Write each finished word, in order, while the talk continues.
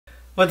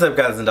What's up,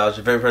 guys and dolls?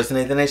 Your favorite person,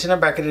 NathanH. I'm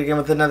back at it again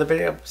with another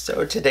video.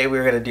 So today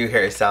we're going to do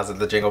Harry Styles at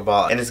the Jingle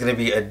Ball, and it's going to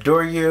be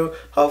Adore You.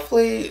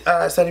 Hopefully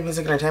Sony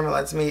Music Entertainment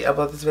lets me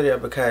upload this video,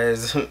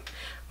 because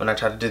when I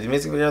tried to do the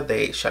music video,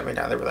 they shut me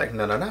down. They were like,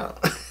 no.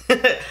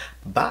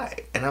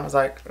 Bye. And I was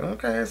like,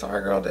 okay,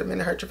 sorry girl, didn't mean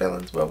to hurt your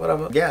feelings, but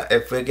whatever. Yeah,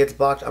 if it gets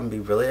blocked, I'm going to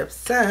be really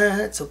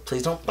upset, so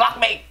please don't block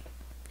me.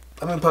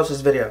 I'm going to post this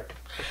video.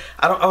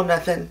 I don't own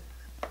nothing.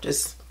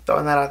 Just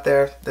throwing that out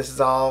there. This is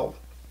all,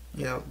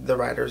 you know, the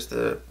writers,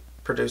 the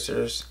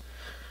producers,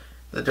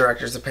 the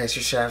directors, the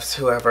pastry chefs,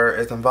 whoever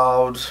is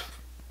involved.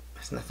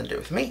 Has nothing to do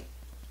with me.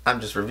 I'm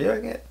just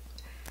reviewing it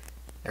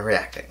and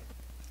reacting.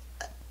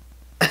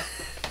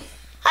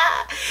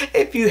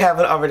 If you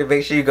haven't already,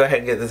 make sure you go ahead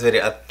and give this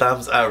video a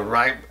thumbs up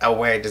right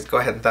away. Just go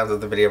ahead and thumbs up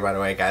the video right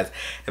away, guys.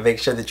 And make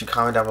sure that you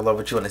comment down below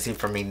what you want to see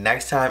from me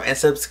next time. And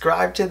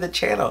subscribe to the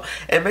channel.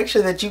 And make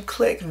sure that you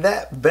click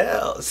that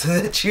bell so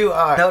that you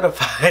are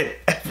notified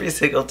every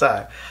single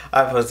time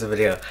I post a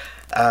video.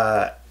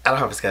 I don't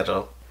have a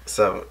schedule.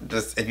 So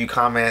just if you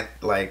comment,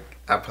 like,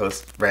 I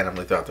post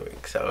randomly throughout the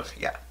week. So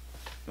yeah.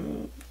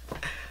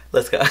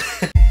 Let's go.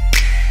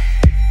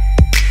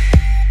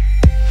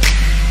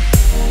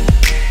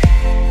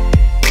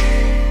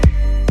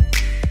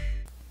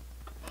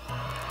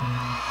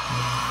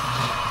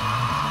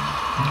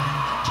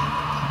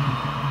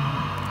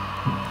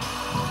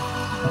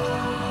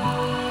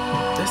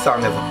 This song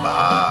is a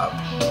bob.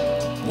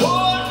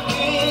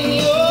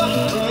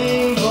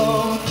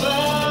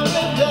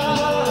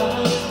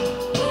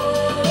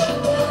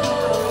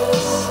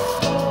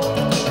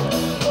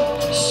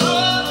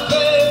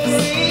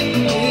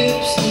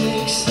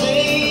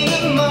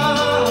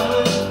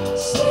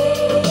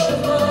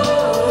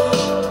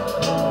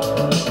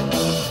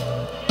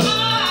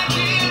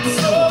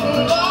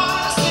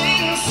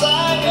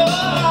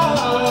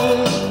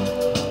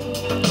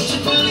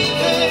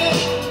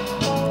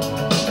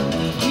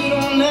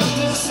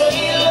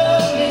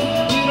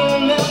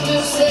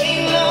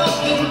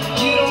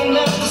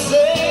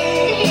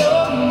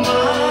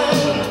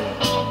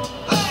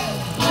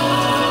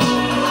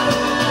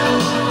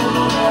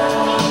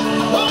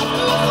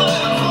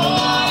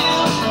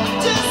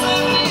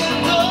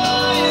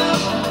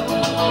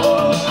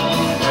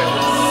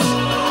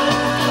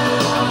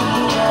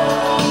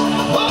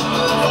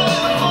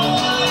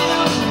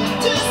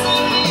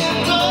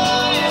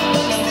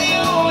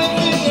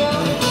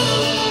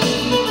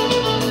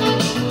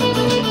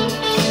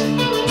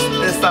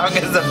 Song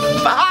is a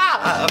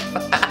bob.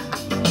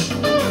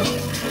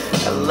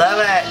 I love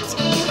it.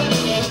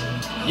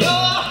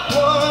 You're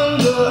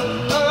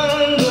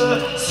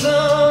under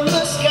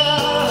summer sky.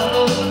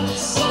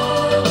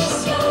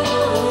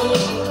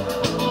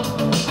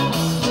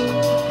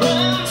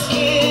 Brown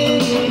skin,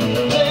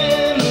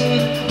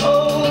 lemon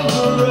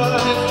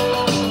overripe.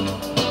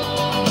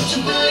 You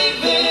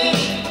believe it.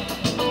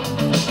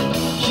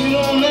 You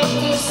don't have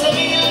to say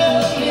you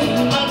love me.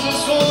 I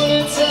just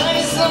wanna tell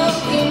you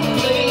something.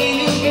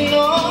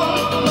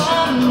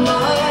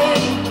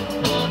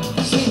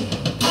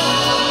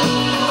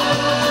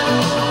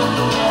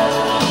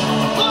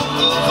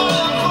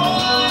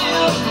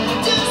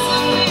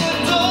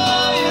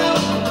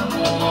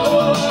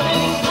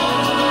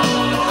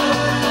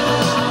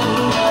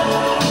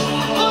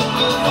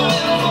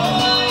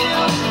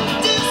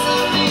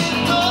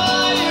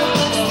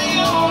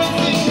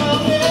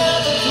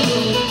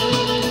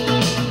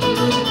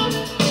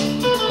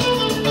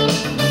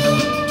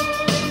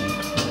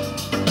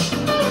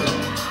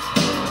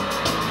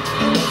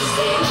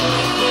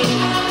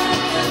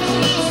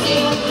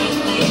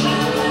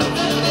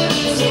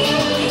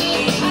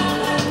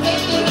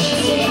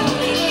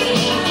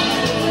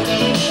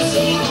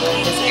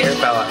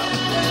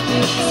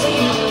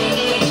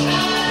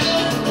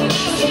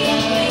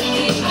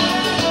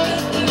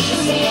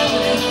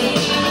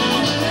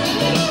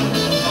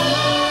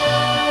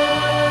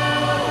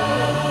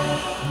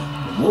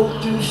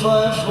 Walk through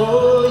fire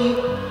for you,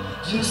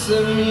 just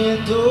let me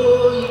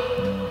adore you.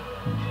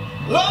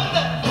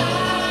 London!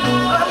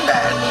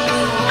 London!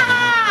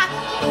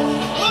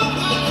 Walk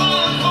through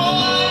fire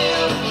for you,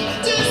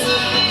 just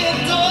let me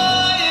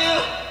adore you.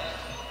 Walk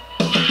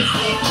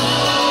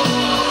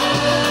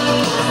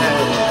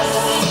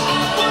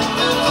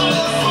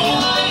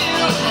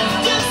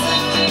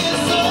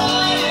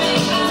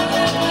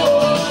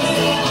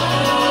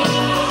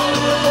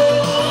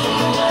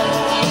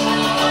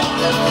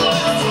through fire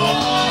for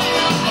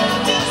you,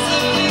 just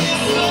let me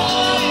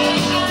adore you.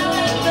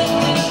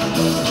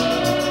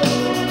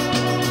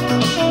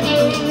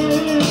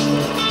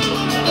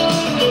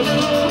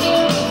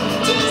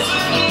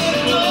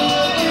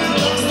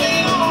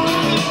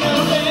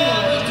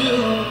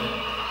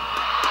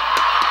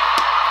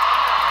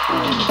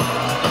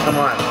 Come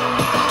on.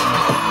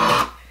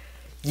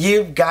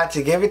 You've got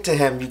to give it to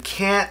him. You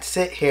can't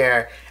sit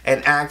here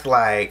and act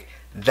like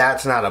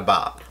that's not a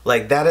bop.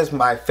 Like, that is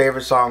my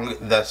favorite song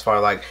thus far.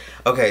 Like,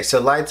 okay,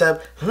 so Lights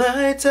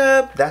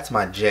Up, that's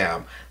my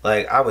jam.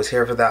 Like, I was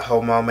here for that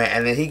whole moment,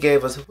 and then he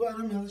gave us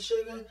Watermelon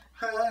Sugar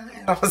High,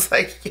 and I was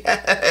like,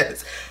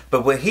 yes.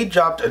 But when he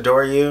dropped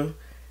Adore You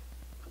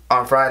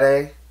on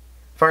Friday,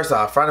 first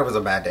off, Friday was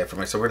a bad day for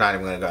me, so we're not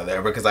even gonna go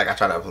there, because like, I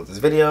tried to upload this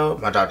video,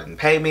 my job didn't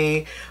pay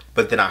me,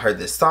 but then I heard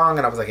this song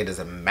and I was like, it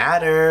doesn't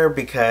matter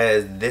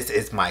because this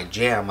is my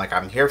jam. Like,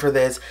 I'm here for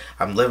this,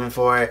 I'm living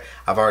for it.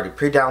 I've already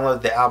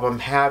pre-downloaded the album.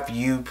 Have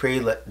you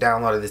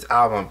pre-downloaded this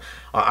album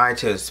on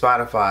iTunes,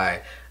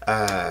 Spotify,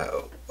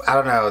 I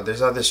don't know,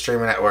 there's other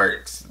streaming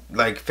networks.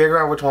 Like, figure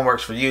out which one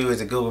works for you.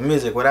 Is it Google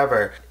Music,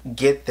 whatever.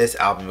 Get this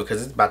album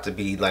because it's about to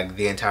be like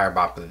the entire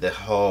bop of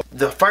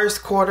the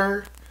first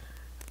quarter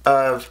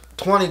of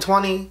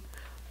 2020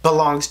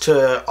 belongs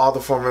to all the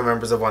former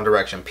members of One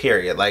Direction,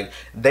 period. Like,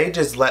 they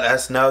just let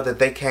us know that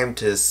they came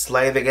to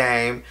slay the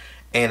game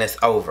and it's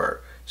over.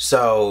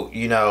 So,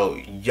 you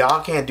know,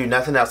 y'all can't do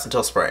nothing else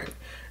until spring.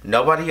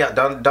 Nobody,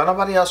 don't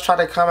nobody else try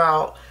to come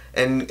out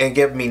and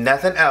give me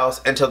nothing else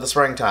until the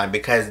springtime,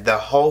 because the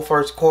whole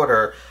first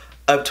quarter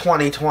of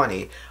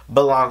 2020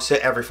 belongs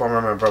to every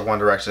former member of One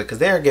Direction, because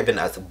they are giving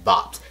us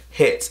bops,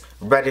 hits,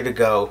 ready to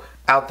go,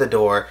 out the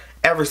door.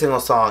 Every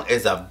single song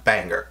is a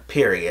banger,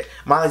 period.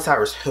 Miley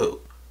Cyrus who?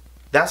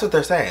 That's what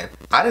they're saying.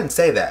 I didn't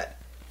say that.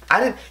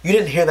 You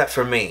didn't hear that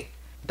from me.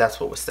 That's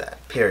what was said,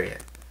 period.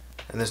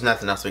 And there's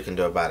nothing else we can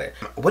do about it.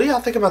 What do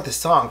y'all think about this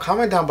song?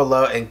 Comment down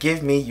below and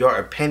give me your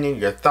opinion,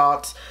 your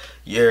thoughts,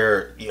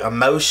 your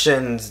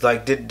emotions.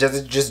 Like, does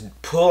it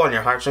just pull on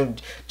your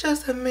heartstrings?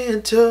 Just let me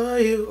adore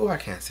you. Oh, I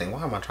can't sing.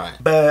 Why am I trying?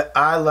 But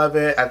I love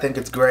it. I think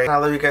it's great. I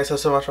love you guys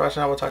so much for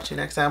watching. I will talk to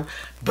you next time.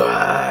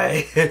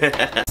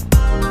 Bye.